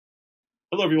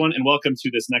Hello, everyone, and welcome to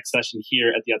this next session here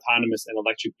at the Autonomous and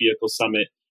Electric Vehicle Summit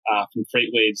from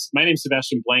FreightWaves. My name is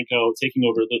Sebastian Blanco, taking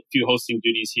over a few hosting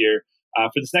duties here.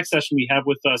 For this next session, we have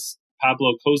with us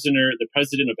Pablo Koziner, the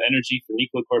President of Energy for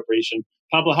Nikola Corporation.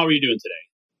 Pablo, how are you doing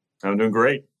today? I'm doing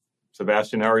great.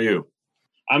 Sebastian, how are you?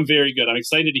 I'm very good. I'm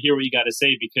excited to hear what you got to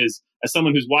say because as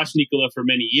someone who's watched Nikola for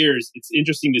many years, it's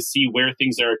interesting to see where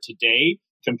things are today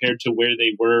compared to where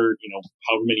they were,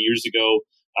 however many years ago.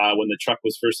 When the truck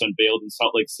was first unveiled in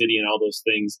Salt Lake City and all those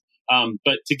things.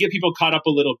 But to get people caught up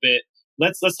a little bit,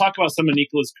 let's talk about some of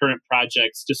Nikola's current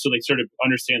projects, just so they sort of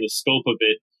understand the scope of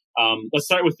it. Let's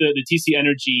start with the TC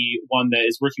Energy one that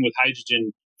is working with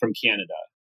hydrogen from Canada,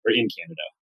 or in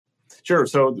Canada. Sure.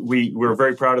 So we're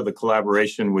very proud of the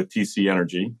collaboration with TC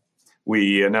Energy.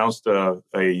 We announced a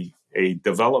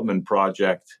development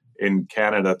project in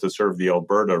Canada to serve the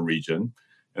Alberta region,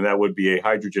 and that would be a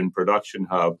hydrogen production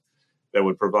hub that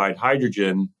would provide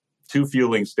hydrogen to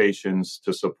fueling stations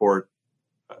to support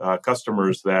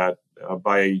customers that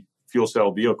buy fuel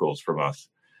cell vehicles from us.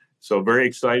 So very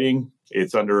exciting.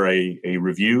 It's under a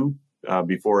review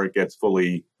before it gets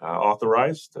fully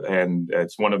authorized. And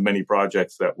it's one of many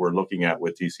projects that we're looking at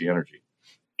with TC Energy.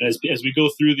 As we go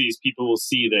through these, people will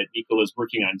see that Nikola is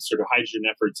working on sort of hydrogen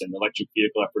efforts and electric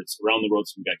vehicle efforts around the world.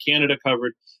 So we've got Canada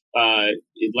covered.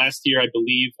 Last year, I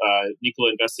believe,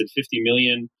 Nikola invested $50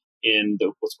 million in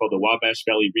what's called the Wabash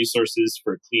Valley Resources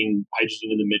for clean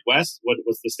hydrogen in the Midwest.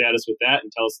 What's the status with that?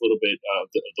 And tell us a little bit of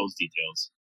those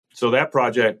details. So that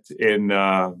project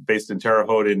based in Terre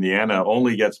Haute, Indiana,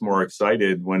 only gets more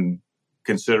excited when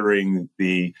considering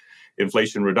the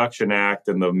Inflation Reduction Act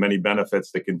and the many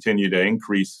benefits that continue to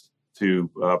increase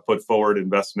to put forward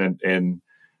investment in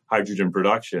hydrogen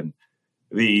production.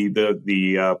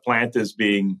 The plant is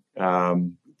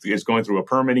going through a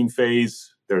permitting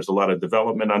phase. There's a lot of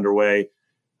development underway.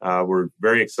 We're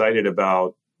very excited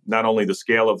about not only the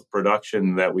scale of the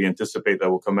production that we anticipate that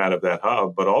will come out of that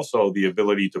hub, but also the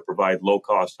ability to provide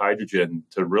low-cost hydrogen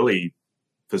to really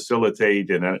facilitate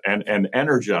and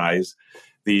energize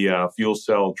the fuel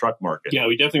cell truck market. Yeah,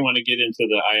 we definitely want to get into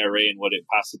the IRA and what it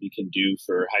possibly can do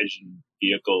for hydrogen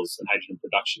vehicles and hydrogen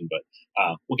production, but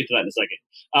we'll get to that in a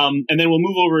second. And then we'll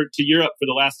move over to Europe for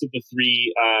the last of the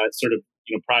three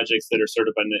projects that are sort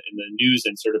of in the news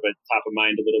and sort of at top of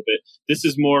mind a little bit. This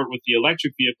is more with the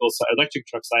electric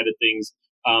truck side of things,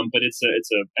 but it's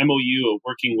a MOU of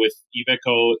working with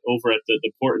Iveco over at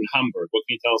the port in Hamburg. What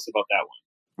can you tell us about that one?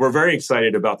 We're very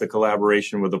excited about the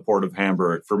collaboration with the Port of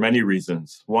Hamburg for many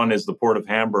reasons. One is the Port of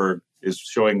Hamburg is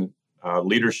showing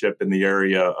leadership in the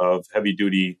area of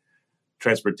heavy-duty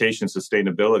transportation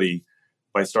sustainability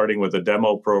by starting with a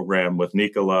demo program with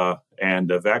Nikola and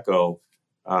Iveco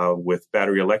with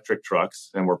battery electric trucks,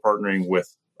 and we're partnering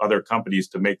with other companies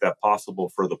to make that possible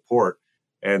for the port.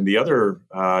 And the other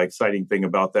exciting thing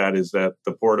about that is that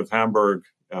the Port of Hamburg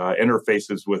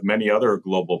interfaces with many other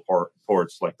global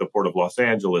ports, like the Port of Los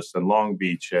Angeles and Long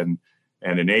Beach and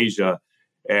in Asia.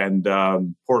 And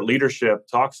port leadership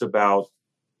talks about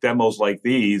demos like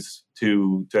these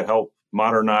to help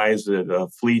modernize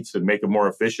fleets and make them more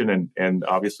efficient and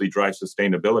obviously drive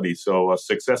sustainability. So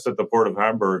success at the Port of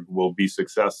Hamburg will be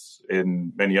success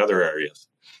in many other areas.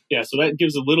 Yeah, so that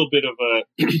gives a little bit of a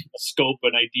scope,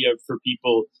 an idea for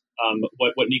people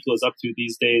what Nikola is up to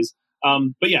these days.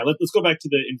 But yeah, let's go back to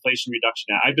the Inflation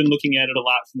Reduction Act. I've been looking at it a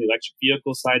lot from the electric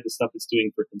vehicle side, the stuff it's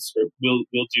doing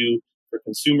will do for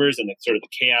consumers and the sort of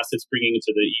the chaos it's bringing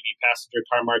into the EV passenger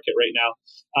car market right now.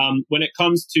 When it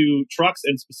comes to trucks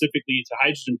and specifically to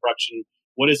hydrogen production,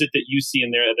 what is it that you see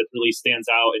in there that really stands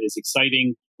out and is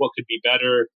exciting? What could be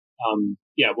better?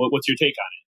 What's your take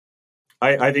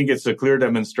on it? I think it's a clear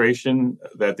demonstration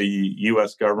that the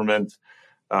U.S. government,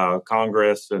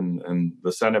 Congress, and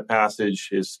the Senate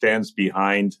passage stands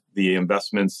behind the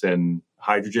investments in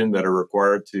hydrogen that are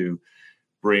required to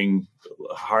bring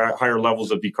higher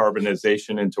levels of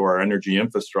decarbonization into our energy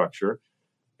infrastructure,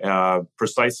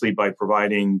 precisely by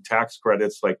providing tax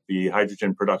credits like the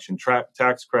hydrogen production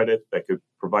tax credit that could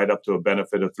provide up to a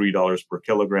benefit of $3 per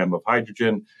kilogram of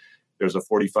hydrogen. There's a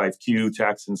 45Q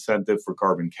tax incentive for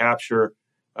carbon capture.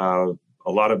 A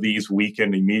lot of these we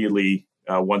can immediately,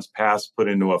 once passed, put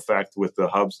into effect with the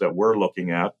hubs that we're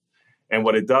looking at. And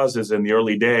what it does is in the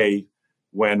early day,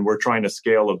 when we're trying to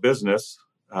scale a business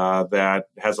that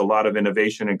has a lot of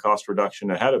innovation and cost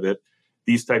reduction ahead of it,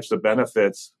 these types of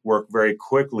benefits work very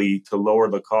quickly to lower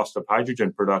the cost of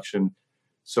hydrogen production.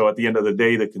 So at the end of the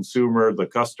day, the consumer, the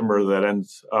customer that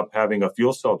ends up having a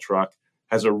fuel cell truck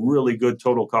has a really good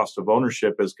total cost of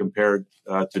ownership as compared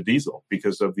to diesel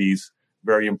because of these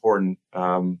very important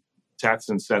tax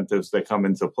incentives that come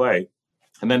into play.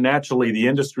 And then naturally, the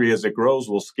industry, as it grows,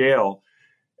 will scale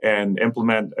and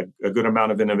implement a good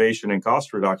amount of innovation and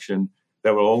cost reduction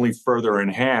that will only further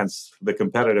enhance the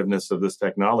competitiveness of this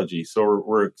technology. So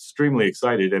we're extremely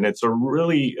excited, and it's a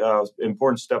really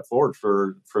important step forward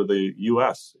for the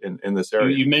U.S. in this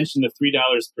area. You mentioned the $3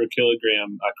 per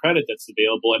kilogram credit that's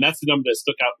available, and that's the number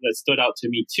that stood out to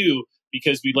me too,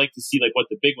 because we'd like to see like what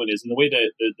the big one is. And the way that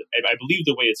I believe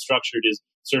the way it's structured is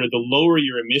sort of the lower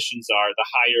your emissions are, the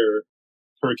higher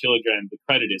per kilogram the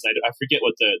credit is. I forget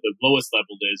what the lowest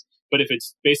level is, but if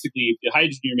it's basically the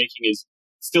hydrogen you're making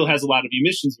still has a lot of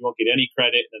emissions, you won't get any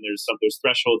credit. And there's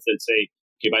thresholds that say,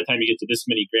 okay, by the time you get to this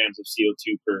many grams of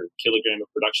CO2 per kilogram of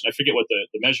production, I forget what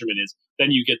the measurement is, then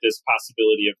you get this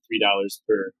possibility of $3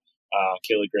 per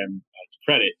kilogram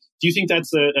credit. Do you think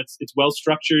it's well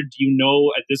structured? Do you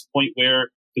know at this point where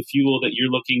the fuel that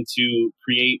you're looking to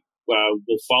create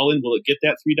will fall in? Will it get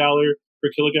that $3 per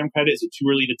kilogram credit? Is it too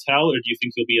early to tell, or do you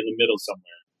think you'll be in the middle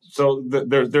somewhere? So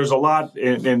there's a lot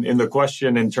in the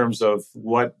question in terms of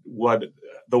what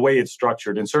the way it's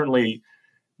structured, and certainly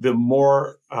the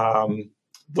more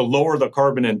the lower the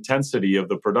carbon intensity of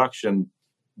the production,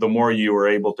 the more you are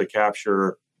able to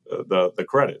capture the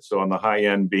credit. So on the high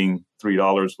end being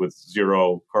 $3 with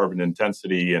zero carbon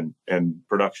intensity and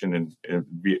production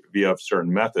via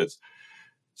certain methods.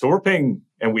 So we're paying,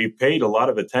 and we've paid a lot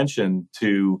of attention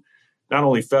to not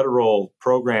only federal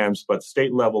programs, but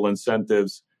state level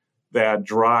incentives that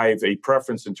drive a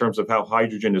preference in terms of how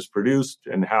hydrogen is produced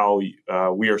and how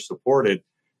we are supported.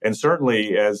 And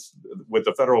certainly, as with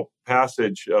the federal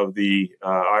passage of the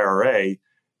IRA,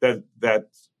 that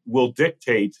will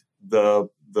dictate the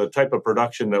type of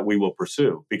production that we will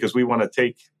pursue, because we want to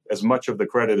take as much of the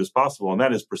credit as possible. And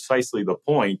that is precisely the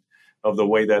point of the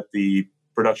way that the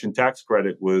production tax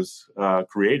credit was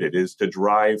created, is to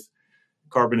drive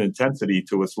carbon intensity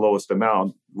to its lowest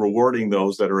amount, rewarding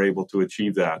those that are able to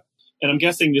achieve that. And I'm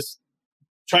guessing this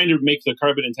trying to make the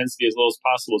carbon intensity as low as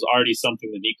possible is already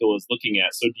something that Nikola is looking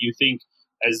at. So do you think,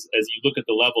 as you look at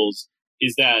the levels, do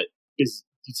you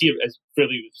see it as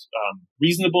fairly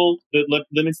reasonable, the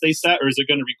limits they set, or is it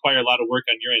going to require a lot of work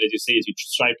on your end, as you say, as you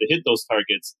strive to hit those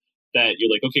targets, that you're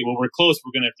like, okay, well, we're close,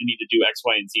 we're going to have to need to do X,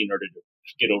 Y, and Z in order to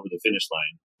get over the finish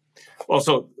line? Well,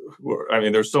 so, I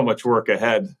mean, there's so much work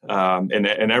ahead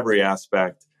in every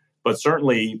aspect, but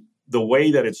certainly the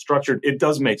way that it's structured, it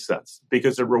does make sense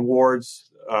because it rewards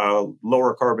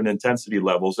lower carbon intensity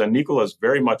levels. And Nikola is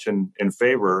very much in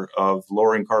favor of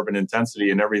lowering carbon intensity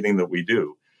in everything that we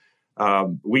do.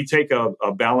 We take a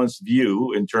balanced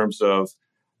view in terms of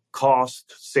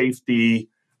cost, safety,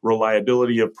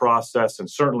 reliability of process, and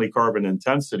certainly carbon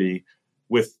intensity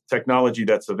with technology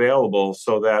that's available,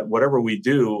 so that whatever we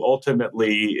do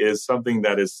ultimately is something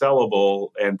that is sellable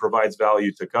and provides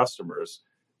value to customers,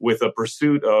 with a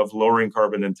pursuit of lowering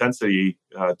carbon intensity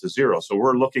to zero. So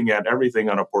we're looking at everything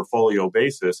on a portfolio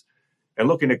basis and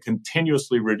looking to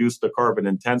continuously reduce the carbon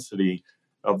intensity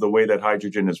of the way that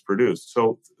hydrogen is produced.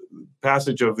 So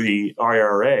passage of the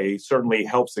IRA certainly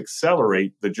helps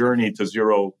accelerate the journey to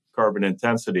zero carbon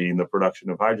intensity in the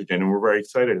production of hydrogen, and we're very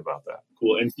excited about that.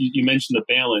 Cool. And you mentioned the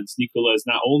balance. Nikola is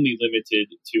not only limited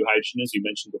to hydrogen, as you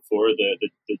mentioned before.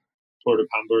 The Port of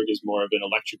Hamburg is more of an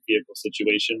electric vehicle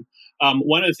situation.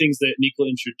 One of the things that Nikola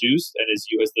introduced, and as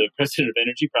you as the president of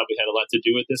energy probably had a lot to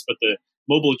do with this, but the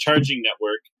mobile charging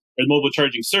network, or the mobile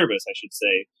charging service, I should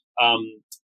say.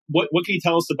 What can you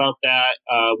tell us about that?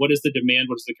 What is the demand?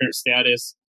 What is the current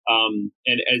status? And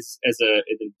as a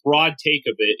broad take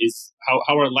of it is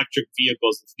how are electric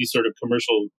vehicles, these sort of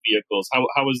commercial vehicles,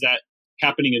 how is that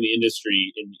happening in the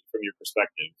industry from your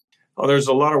perspective? Well, there's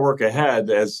a lot of work ahead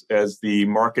as the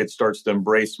market starts to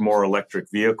embrace more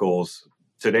electric vehicles.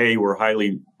 Today, we're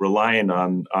highly reliant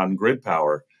on grid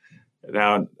power.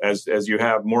 Now, as you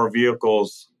have more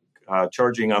vehicles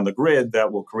charging on the grid,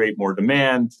 that will create more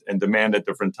demand at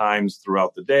different times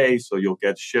throughout the day. So you'll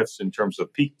get shifts in terms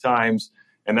of peak times.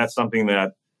 And that's something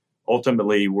that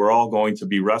ultimately we're all going to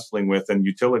be wrestling with. And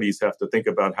utilities have to think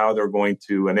about how they're going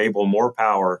to enable more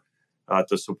power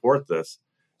to support this.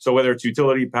 So whether it's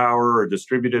utility power or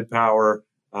distributed power,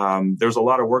 there's a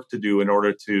lot of work to do in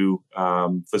order to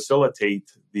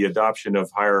facilitate the adoption of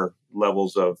higher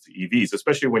levels of EVs,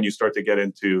 especially when you start to get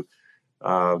into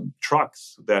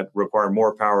trucks that require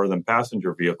more power than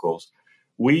passenger vehicles.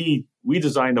 We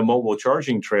designed a mobile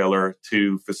charging trailer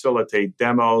to facilitate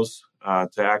demos,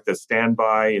 to act as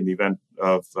standby in the event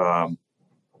of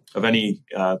any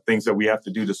things that we have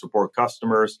to do to support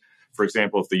customers. For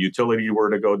example, if the utility were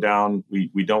to go down,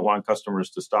 we don't want customers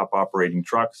to stop operating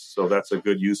trucks. So that's a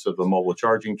good use of the mobile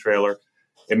charging trailer.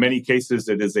 In many cases,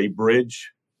 it is a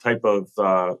bridge type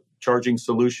of charging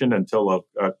solution until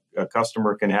a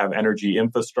customer can have energy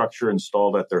infrastructure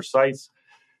installed at their sites.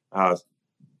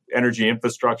 Energy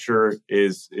infrastructure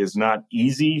is not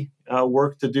easy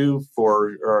work to do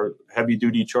for heavy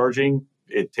duty charging.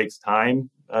 It takes time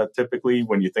typically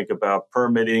when you think about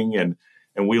permitting and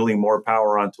wheeling more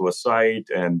power onto a site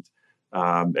and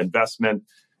investment,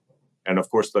 and of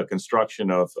course the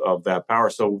construction of that power.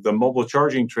 So the mobile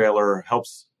charging trailer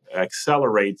helps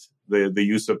accelerate the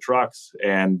use of trucks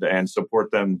and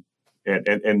support them,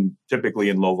 and typically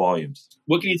in low volumes.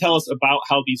 What can you tell us about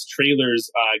how these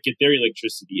trailers get their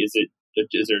electricity? Is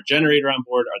there a generator on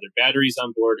board? Are there batteries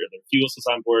on board? Are there fuel cells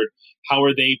on board? How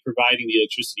are they providing the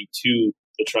electricity to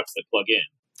the trucks that plug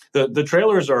in? The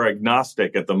trailers are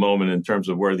agnostic at the moment in terms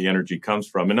of where the energy comes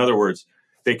from. In other words,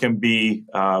 they can be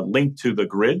linked to the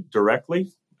grid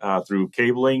directly through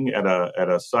cabling at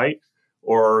a site,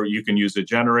 or you can use a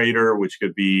generator, which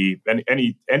could be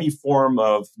any form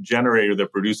of generator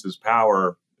that produces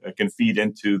power can feed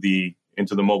into the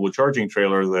mobile charging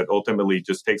trailer that ultimately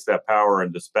just takes that power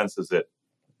and dispenses it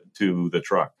to the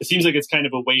truck. It seems like it's kind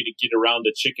of a way to get around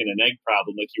the chicken and egg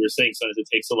problem. Like you were saying, sometimes it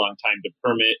takes a long time to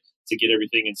permit, to get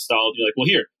everything installed. You're like, well,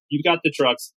 here, you've got the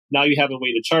trucks. Now you have a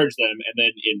way to charge them. And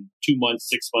then in 2 months,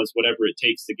 6 months, whatever it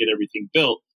takes to get everything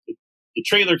built, the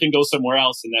trailer can go somewhere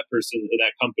else, and that person or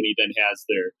that company then has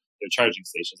their charging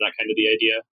station. Is that kind of the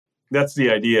idea? That's the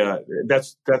idea.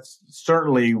 That's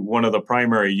certainly one of the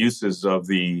primary uses of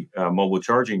the mobile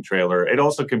charging trailer. It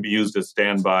also can be used as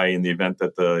standby in the event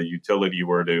that the utility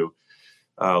were to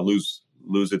lose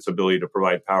its ability to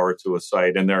provide power to a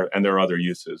site, and there are other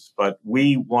uses. But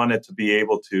we wanted to be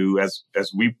able to,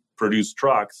 as we produce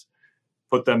trucks,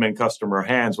 put them in customer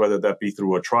hands, whether that be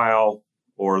through a trial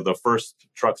or the first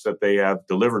trucks that they have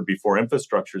delivered before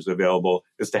infrastructure is available,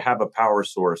 is to have a power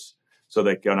source so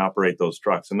they can operate those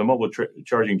trucks. And the mobile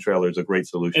charging trailer is a great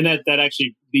solution. And that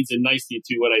actually leads in nicely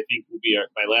to what I think will be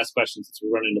my last question, since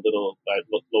we're running a little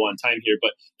low on time here.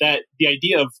 But that the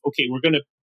idea of, okay, we're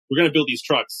gonna build these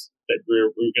trucks that we're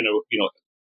gonna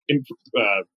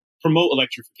promote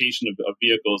electrification of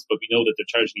vehicles, but we know that the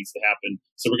charge needs to happen.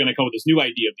 So we're gonna come with this new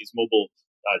idea of these mobile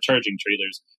charging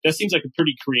trailers. That seems like a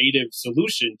pretty creative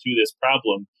solution to this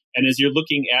problem. And as you're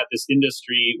looking at this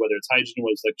industry, whether it's hydrogen,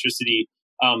 whether it's electricity,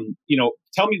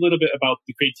 tell me a little bit about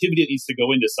the creativity that needs to go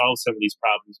in to solve some of these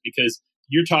problems, because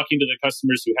you're talking to the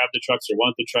customers who have the trucks or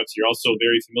want the trucks. You're also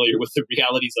very familiar with the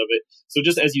realities of it. So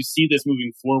just as you see this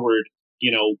moving forward,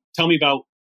 tell me about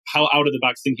how out of the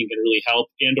box thinking can really help,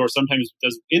 and or sometimes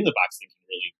does in the box thinking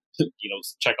really,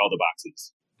 check all the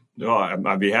boxes. No,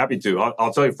 I'd be happy to.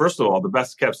 I'll tell you, first of all, the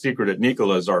best kept secret at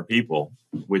Nikola is our people,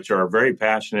 which are very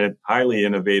passionate, highly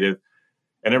innovative.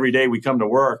 And every day we come to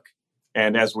work,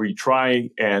 and as we try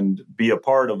and be a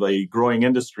part of a growing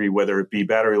industry, whether it be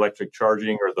battery electric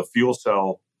charging or the fuel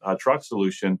cell truck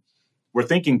solution, we're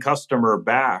thinking customer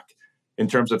back in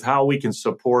terms of how we can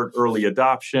support early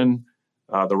adoption,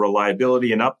 the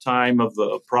reliability and uptime of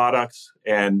the products.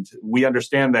 And we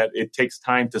understand that it takes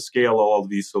time to scale all of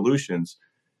these solutions.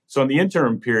 So in the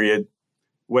interim period,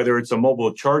 whether it's a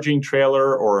mobile charging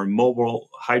trailer or a mobile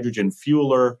hydrogen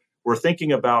fueler, we're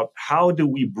thinking about how do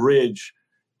we bridge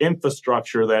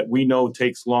infrastructure that we know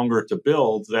takes longer to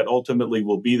build that ultimately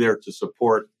will be there to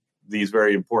support these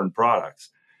very important products.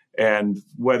 And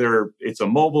whether it's a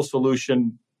mobile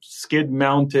solution, skid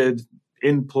mounted,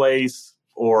 in place,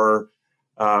 or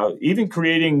even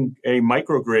creating a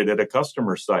microgrid at a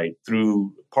customer site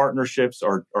through partnerships,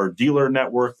 our dealer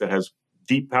network that has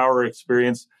deep power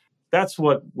experience. That's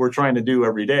what we're trying to do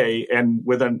every day, and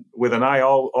with an eye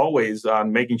always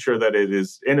on making sure that it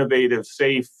is innovative,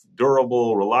 safe,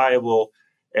 durable, reliable,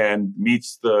 and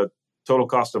meets the total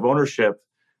cost of ownership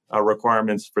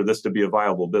requirements for this to be a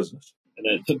viable business.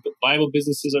 And then viable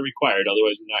businesses are required,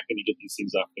 otherwise we're not going to get these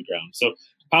things off the ground. So,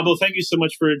 Pablo, thank you so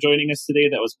much for joining us today.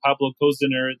 That was Pablo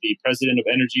Koziner, the president of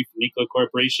energy for Nikola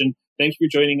Corporation. Thank you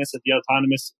for joining us at the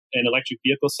Autonomous and Electric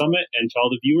Vehicle Summit. And to all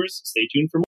the viewers, stay tuned for more.